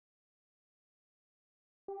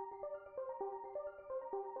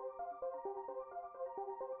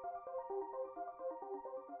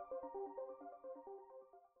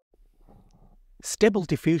Stable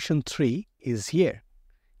Diffusion 3 is here.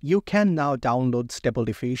 You can now download Stable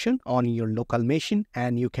Diffusion on your local machine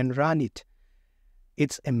and you can run it.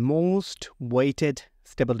 It's a most weighted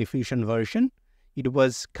Stable Diffusion version. It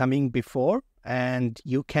was coming before and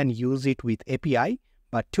you can use it with API,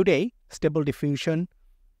 but today Stable Diffusion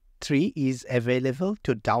 3 is available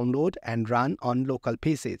to download and run on local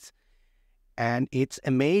PCs. And it's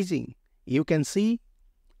amazing. You can see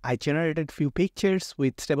I generated few pictures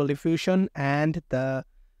with Stable Diffusion and the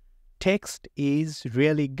text is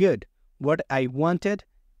really good. What I wanted,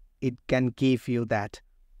 it can give you that.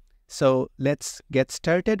 So let's get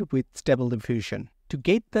started with Stable Diffusion. To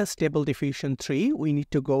get the Stable Diffusion 3, we need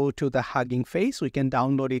to go to the Huggingface. We can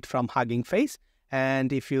download it from Huggingface.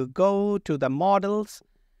 And if you go to the models,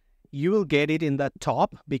 you will get it in the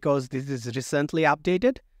top because this is recently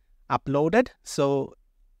uploaded. So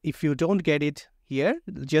if you don't get it here,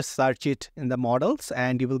 just search it in the models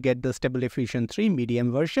and you will get the Stable Diffusion 3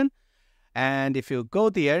 medium version. And if you go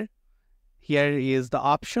there, here is the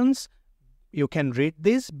options. You can read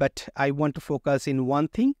this, but I want to focus in one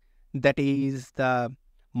thing, that is the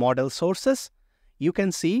model sources. You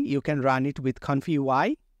can see you can run it with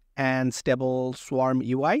ComfyUI and Stable Swarm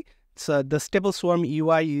UI. So the Stable Swarm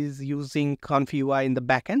UI is using ComfyUI in the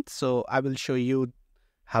backend. So I will show you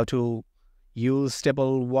how to use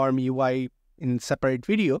Stable Swarm UI in separate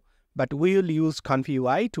video, but we will use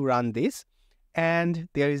ComfyUI to run this. And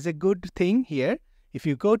there is a good thing here. If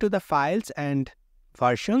you go to the files and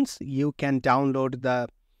versions, you can download the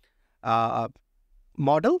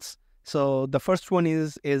models. So the first one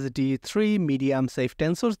is SD3 medium safe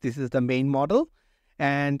tensors. This is the main model.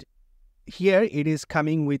 And here it is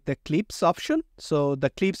coming with the clips option. So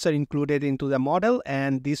the clips are included into the model,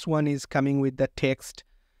 and this one is coming with the text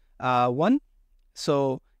one.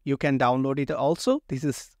 So you can download it also. This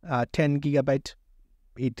is 10 gigabyte.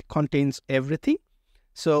 It contains everything.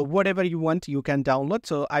 So whatever you want, you can download.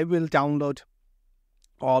 So I will download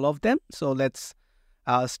all of them. So let's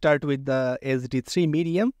start with the SD3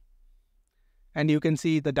 medium. And you can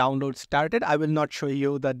see the download started. I will not show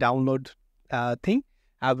you the download thing.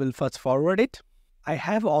 I will fast forward it. I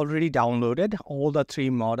have already downloaded all the three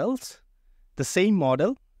models, the same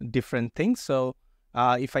model, different things. So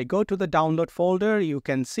if I go to the download folder, you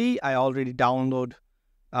can see I already download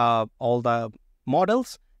all the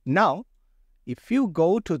models. Now, if you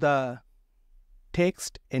go to the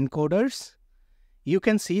text encoders, you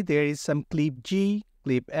can see there is some clip G,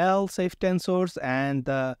 clip L safe tensors and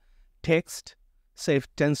the text safe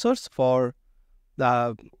tensors for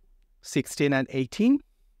the 16 and 18.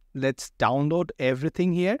 Let's download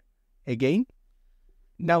everything here again.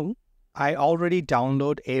 Now, I already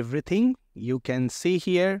download everything. You can see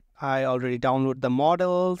here, I already download the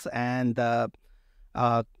models and the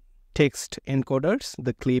text encoders,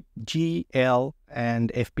 the clip G, L,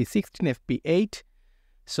 and FP16, FP8.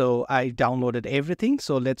 So I downloaded everything.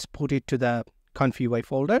 So let's put it to the ComfyUI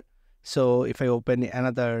folder. So if I open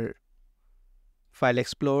another file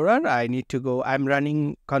explorer, I need to go, I'm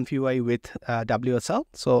running ComfyUI with WSL.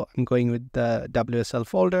 So I'm going with the WSL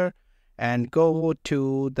folder and go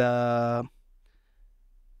to the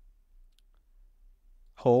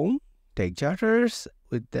home, take charters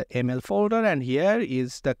with the ML folder, and here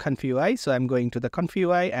is the ComfyUI. So I'm going to the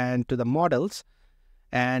ComfyUI and to the models,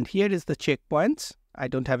 and here is the checkpoints. I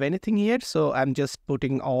don't have anything here, so I'm just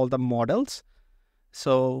putting all the models.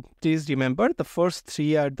 So please remember, the first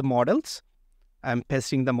three are the models. I'm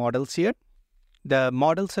pasting the models here. The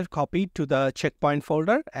models are copied to the checkpoint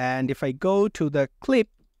folder, and if I go to the clip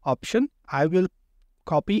option, I will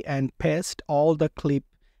copy and paste all the clip,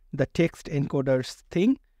 the text encoders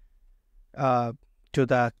thing to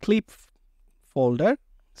the clip folder.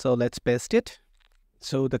 So let's paste it.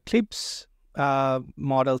 So the clips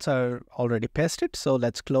models are already pasted. So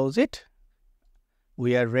let's close it.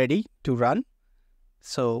 We are ready to run.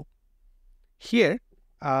 So here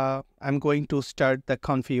I'm going to start the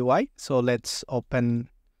ComfyUI. So let's open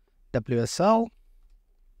WSL.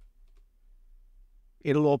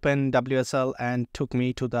 It'll open WSL and took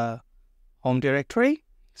me to the home directory.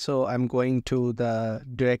 So I'm going to the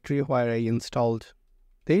directory where I installed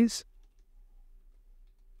this.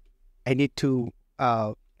 I need to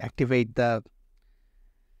activate the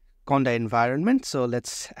Conda environment. So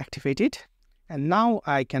let's activate it. And now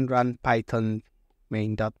I can run Python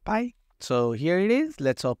main.py. So here it is.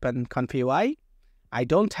 Let's open ComfyUI. I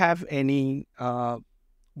don't have any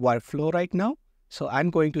workflow right now. So I'm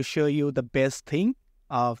going to show you the best thing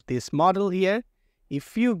of this model here.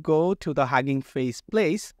 If you go to the Huggingface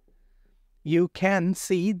place, you can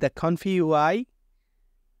see the ComfyUI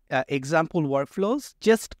example workflows.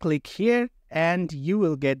 Just click here and you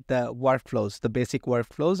will get the workflows. The basic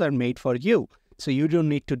workflows are made for you. So you don't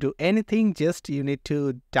need to do anything, just you need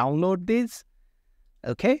to download this,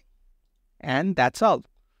 okay? And that's all.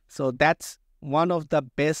 So that's one of the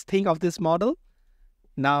best thing of this model.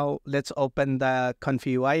 Now let's open the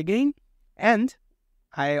ComfyUI again, and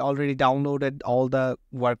I already downloaded all the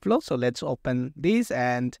workflow. So let's open these,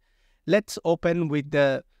 and let's open with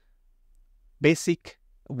the basic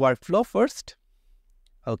workflow first.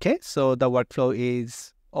 Okay, so the workflow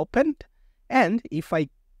is opened, and if I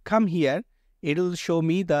come here, it will show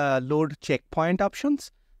me the load checkpoint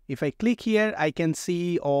options. If I click here, I can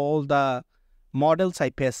see all the models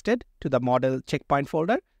I pasted to the model checkpoint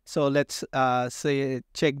folder. So let's say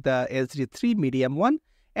check the SD3 medium one,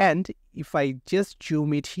 and if I just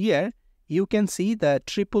zoom it here, you can see the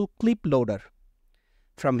triple clip loader.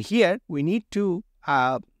 From here, we need to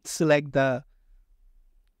select the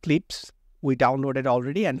clips we downloaded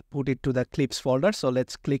already and put it to the clips folder. So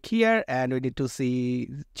let's click here, and we need to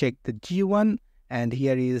check the G1, and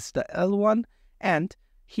here is the L1, and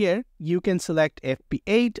here you can select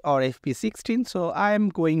FP8 or FP16. So I'm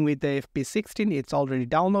going with the FP16. It's already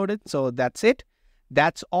downloaded. So that's it.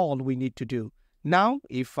 That's all we need to do. Now,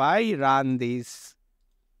 if I run this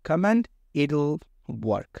command, it'll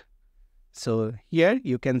work. So here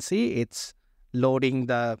you can see it's loading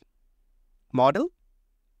the model.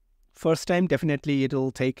 First time, definitely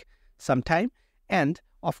it'll take some time. And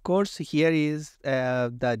of course, here is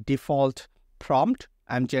the default prompt.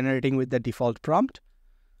 I'm generating with the default prompt.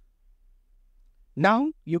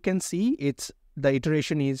 Now you can see the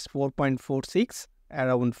iteration is 4.46,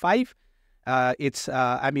 around 5.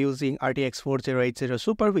 I'm using RTX 4080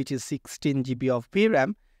 Super, which is 16 GB of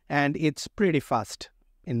VRAM, and it's pretty fast.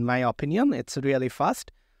 In my opinion, it's really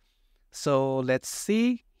fast. So let's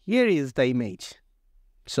see. Here is the image.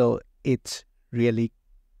 So it's really,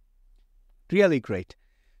 really great.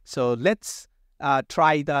 So let's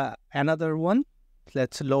try another one.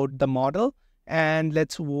 Let's load the model, and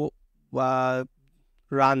let's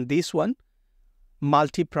run this one,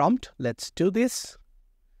 multi-prompt. Let's do this,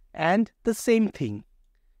 and the same thing.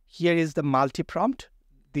 Here is the multi-prompt.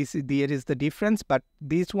 There is the difference, but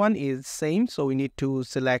this one is same. So we need to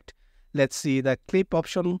select. Let's see the clip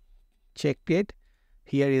option. Check it.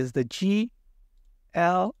 Here is the G,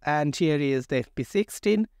 L, and here is the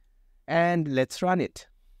FP16, and let's run it.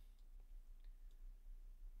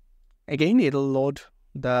 Again, it'll load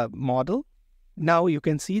the model. Now you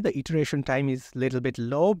can see the iteration time is a little bit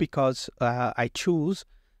low because I choose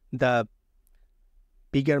the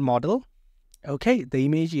bigger model. Okay, the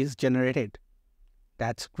image is generated.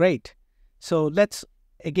 That's great. So let's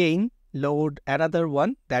again load another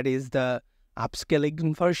one, that is the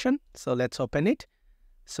upscaling version. So let's open it.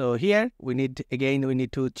 So here we need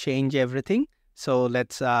to change everything. So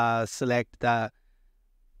let's select the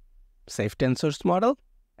safe tensors model,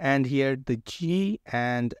 and here the G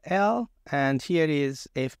and L, and here is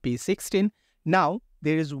FP16. Now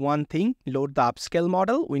there is one thing, load the upscale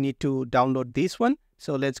model. We need to download this one.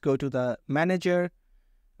 So let's go to the manager,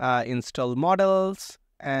 install models,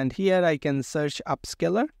 and here I can search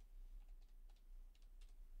upscaler.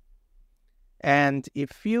 And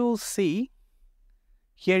if you see,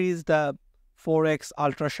 here is the 4x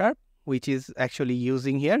ultra sharp, which is actually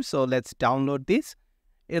using here. So let's download this.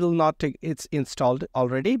 It'll not take, it's installed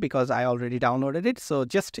already because I already downloaded it. So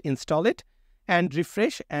just install it and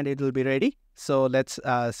refresh, and it will be ready. So let's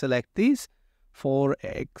select these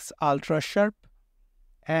 4x ultra sharp,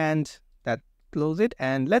 and that close it,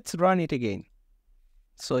 and let's run it again.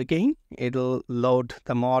 So again, it'll load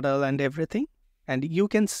the model and everything. And you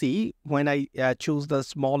can see when I choose the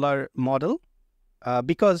smaller model,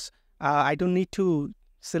 because I don't need to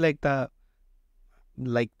select the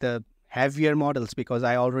heavier models because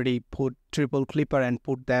I already put triple clipper and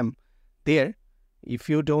put them there. If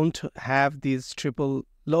you don't have this triple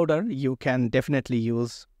loader, you can definitely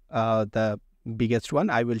use the biggest one.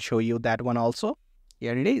 I will show you that one also.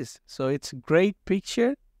 Here it is. So it's great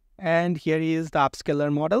picture, and here is the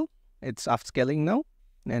upscaler model. It's upscaling now,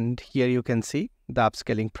 and here you can see the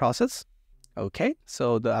upscaling process. Okay,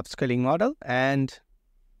 so the upscaling model, and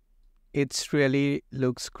it's really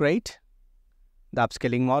looks great. The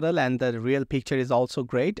upscaling model and the real picture is also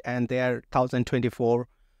great, and they are 1024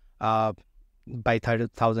 by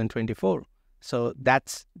 1024. So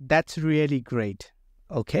that's really great.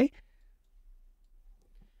 Okay.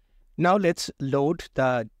 Now let's load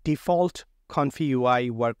the default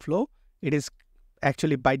ComfyUI workflow. It is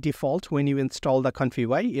actually by default when you install the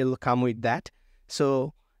ComfyUI, it'll come with that.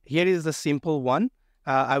 So here is the simple one.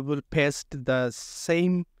 I will paste the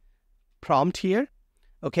same prompt here.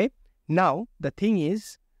 Okay. Now the thing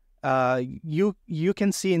is, you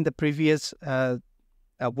can see in the previous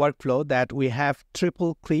workflow that we have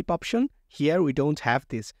triple clip option. Here we don't have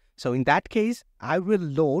this. So in that case, I will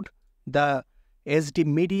load the SD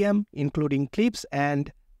medium, including clips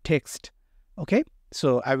and text. Okay,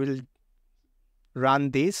 so I will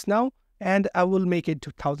run this now, and I will make it to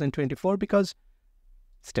 1024 because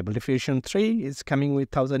Stable Diffusion 3 is coming with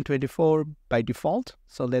 1024 by default.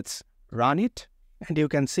 So let's run it, and you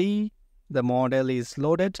can see the model is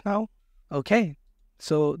loaded now. Okay,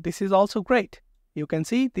 so this is also great. You can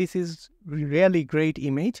see this is really great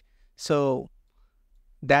image. So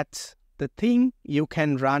that's the thing. You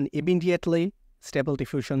can run immediately Stable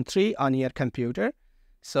Diffusion 3 on your computer.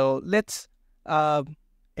 So let's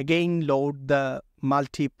again load the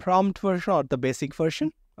multi-prompt version or the basic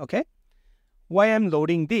version. Okay, why I'm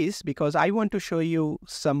loading this? Because I want to show you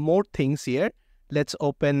some more things here. Let's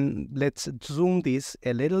zoom this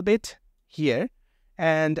a little bit here,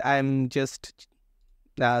 and I'm just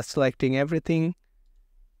selecting everything.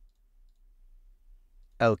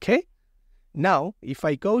 Okay, now if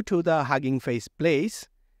I go to the Huggingface place,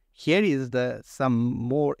 here is some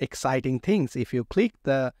more exciting things. If you click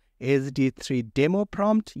the SD3 demo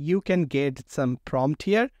prompt, you can get some prompt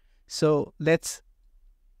here. So let's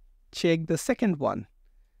check the second one.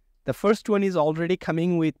 The first one is already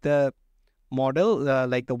coming with the model,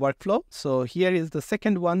 like the workflow. So here is the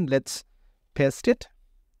second one. Let's paste it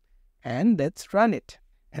and let's run it.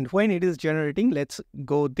 And when it is generating, let's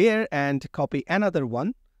go there and copy another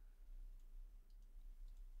one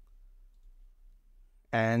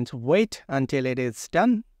and wait until it is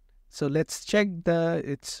done. So let's check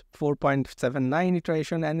it's 4.79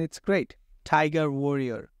 iteration, and it's great. Tiger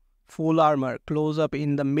Warrior, full armor, close up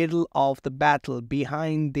in the middle of the battle.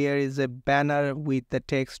 Behind there is a banner with the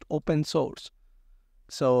text open source.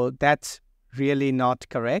 So that's really not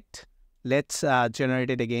correct. Let's generate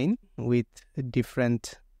it again with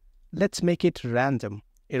different. Let's make it random.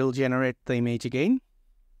 It'll generate the image again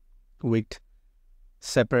with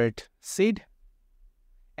separate seed.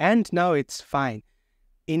 And now it's fine.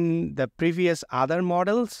 In the previous other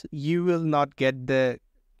models, you will not get the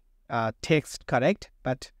text correct,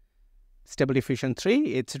 but Stable Diffusion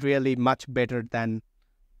 3, it's really much better than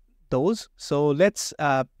those. So let's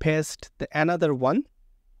paste another one.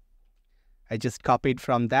 I just copied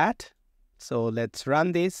from that. So let's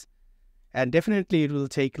run this, and definitely it will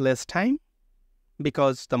take less time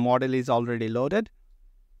because the model is already loaded.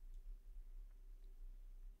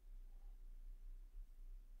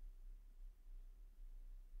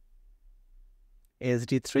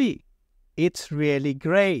 SD3, it's really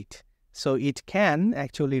great. So it can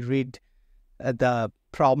actually read the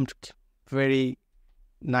prompt very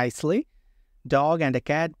nicely. Dog and a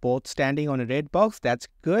cat both standing on a red box. That's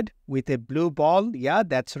good. With a blue ball. Yeah,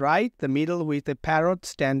 that's right. The middle with a parrot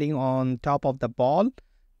standing on top of the ball.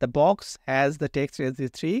 The box has the text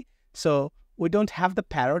SD3. So we don't have the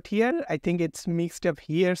parrot here. I think it's mixed up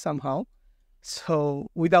here somehow.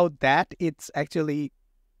 So without that, it's actually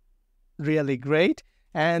really great.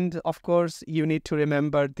 And of course, you need to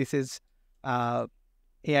remember this is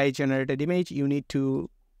AI generated image. You need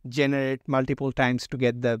to generate multiple times to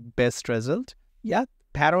get the best result. Yeah,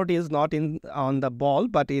 parrot is not on the ball,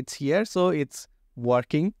 but it's here, so it's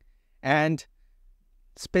working. And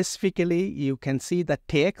specifically, you can see the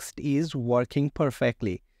text is working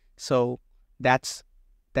perfectly. So that's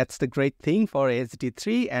the great thing for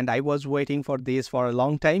SD3. And I was waiting for this for a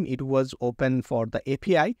long time. It was open for the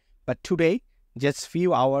API, but today, just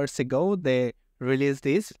few hours ago, they released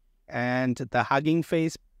this, and the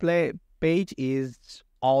Huggingface page is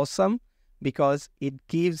awesome because it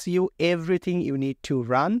gives you everything you need to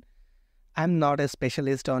run. I'm not a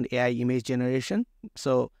specialist on AI image generation,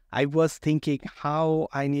 so I was thinking how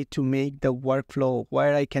I need to make the workflow,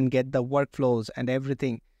 where I can get the workflows and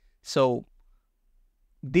everything. So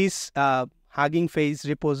this Huggingface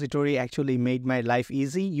repository actually made my life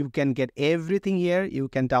easy. You can get everything here. You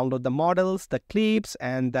can download the models, the clips,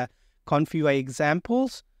 and the ComfyUI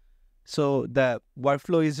examples. So the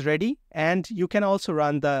workflow is ready, and you can also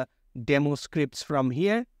run the demo scripts from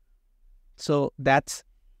here. So that's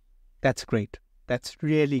great. That's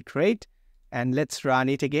really great. And let's run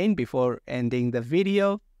it again before ending the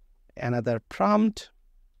video. Another prompt,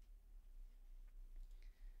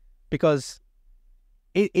 because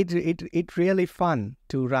it's really fun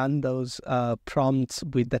to run those prompts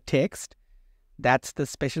with the text. That's the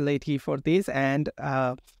specialty for this, and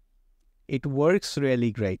it works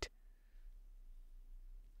really great.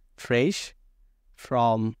 Fresh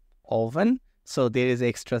from oven, so there is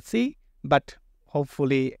extra C, but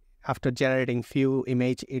hopefully after generating few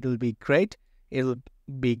image, it will be great. It'll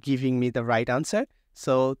be giving me the right answer.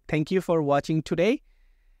 So thank you for watching today.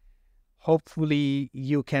 Hopefully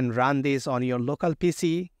you can run this on your local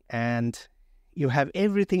PC and you have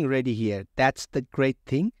everything ready here. That's the great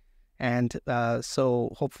thing. And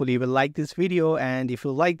so hopefully you will like this video. And if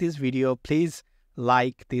you like this video, please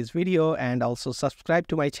like this video and also subscribe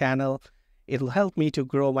to my channel. It'll help me to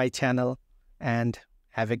grow my channel, and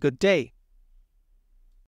have a good day.